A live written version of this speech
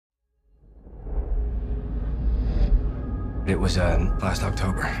It was last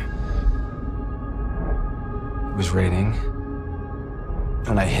October. It was raining,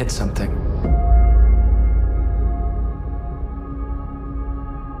 and I hit something.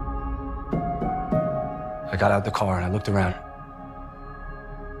 I got out the car and I looked around.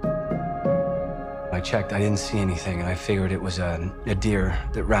 I checked, I didn't see anything, and I figured it was a deer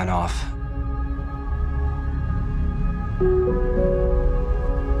that ran off.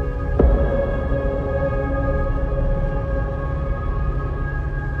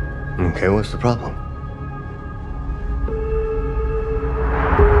 Okay, what's the problem?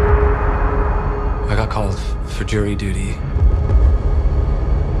 I got called for jury duty.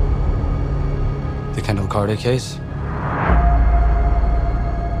 The HoultJ.K case?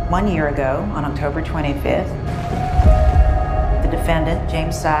 1 year ago, on October 25th, the defendant,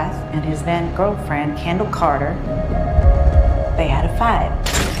 James Scythe, and his then girlfriend, Kendall Carter, they had a fight.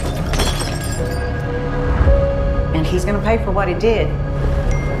 And he's gonna pay for what he did.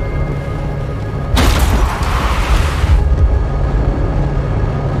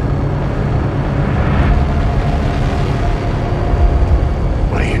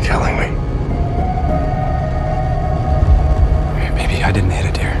 What are you telling me? Maybe I didn't hit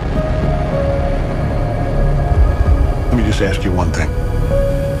a deer. Let me just ask you one thing.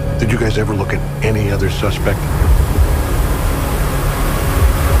 Did you guys ever look at any other suspect?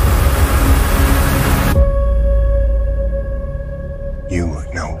 You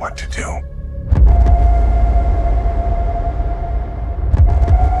know what to do.